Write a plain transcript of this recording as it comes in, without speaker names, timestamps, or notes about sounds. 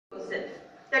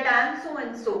that I am so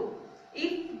and so.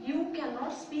 If you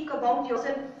cannot speak about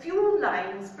yourself few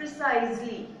lines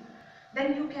precisely,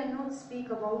 then you cannot speak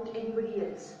about anybody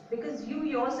else, because you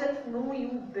yourself know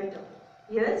you better.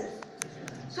 Yes?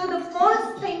 So the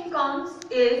first thing comes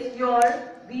is your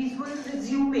visual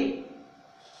resume,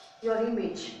 your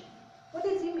image. What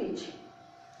is image?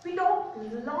 We talk a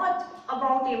lot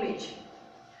about image.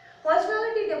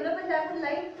 Personality development, I would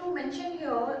like to mention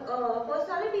here,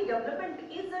 personality development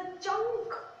is a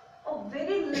chunk, a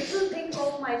very little thing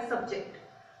of my subject.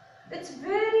 It's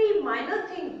very minor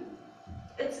thing.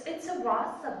 It's a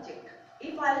vast subject.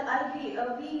 If we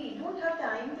don't have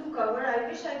time to cover, I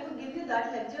wish I could give you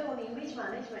that lecture on image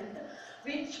management,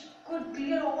 which could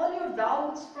clear all your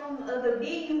doubts from the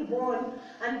day you born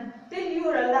and till you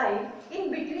are alive.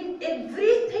 In between,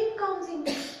 everything comes in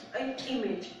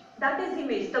image. That is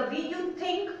image. The way you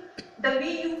think, the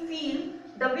way you feel,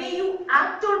 the way you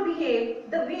act or behave,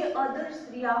 the way others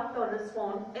react or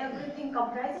respond, everything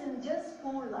comprised in just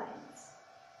 4 lines.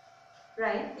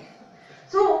 Right?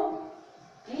 So,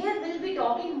 here we'll be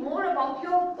talking more about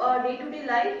your day-to-day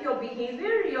life, your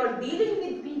behavior, your dealing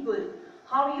with people,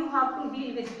 how you have to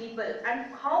deal with people,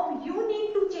 and how you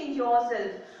need to change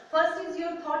yourself. First is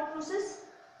your thought process,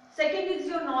 second is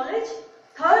your knowledge,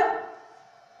 third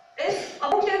is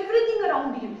about everything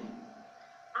around you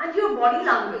and your body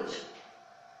language,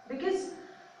 because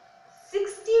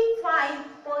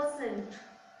 65%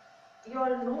 your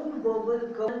non-verbal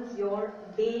governs your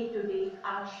day-to-day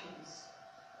actions.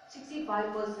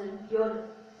 65% your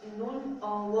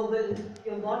non-verbal,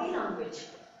 your body language.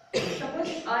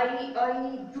 Suppose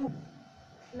I do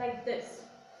like this.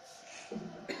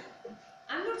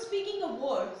 I'm not speaking a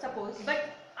word, suppose, but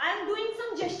I am doing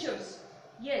some gestures.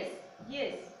 Yes,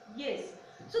 yes, yes.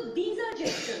 So these are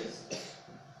gestures.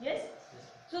 Yes?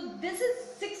 So this is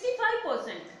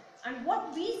 65%. And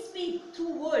what we speak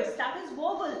through words, that is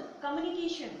verbal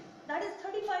communication, that is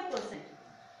 35%.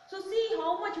 So see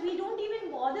how much we don't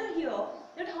even bother here,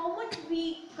 that how much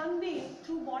we convey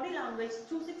through body language,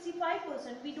 through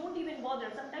 65%, we don't even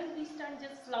bother. Sometimes we stand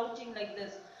just slouching like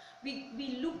this.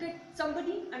 We look at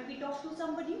somebody and we talk to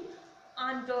somebody,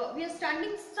 and we are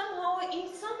standing somehow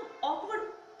in some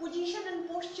awkward position and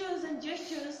postures and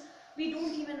gestures. We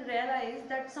don't even realize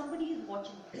that somebody is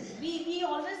watching us. We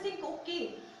always think,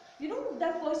 okay, you know,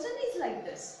 that person is like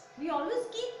this. We always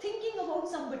keep thinking about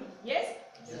somebody. Yes?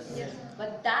 Yes.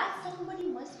 But that somebody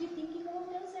must be thinking about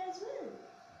us as well.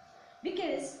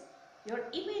 Because your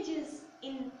image is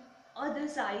in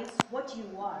others' eyes what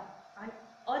you are, and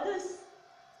others'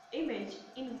 image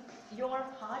in your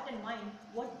heart and mind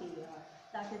what they are.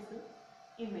 That is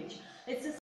the image. It's a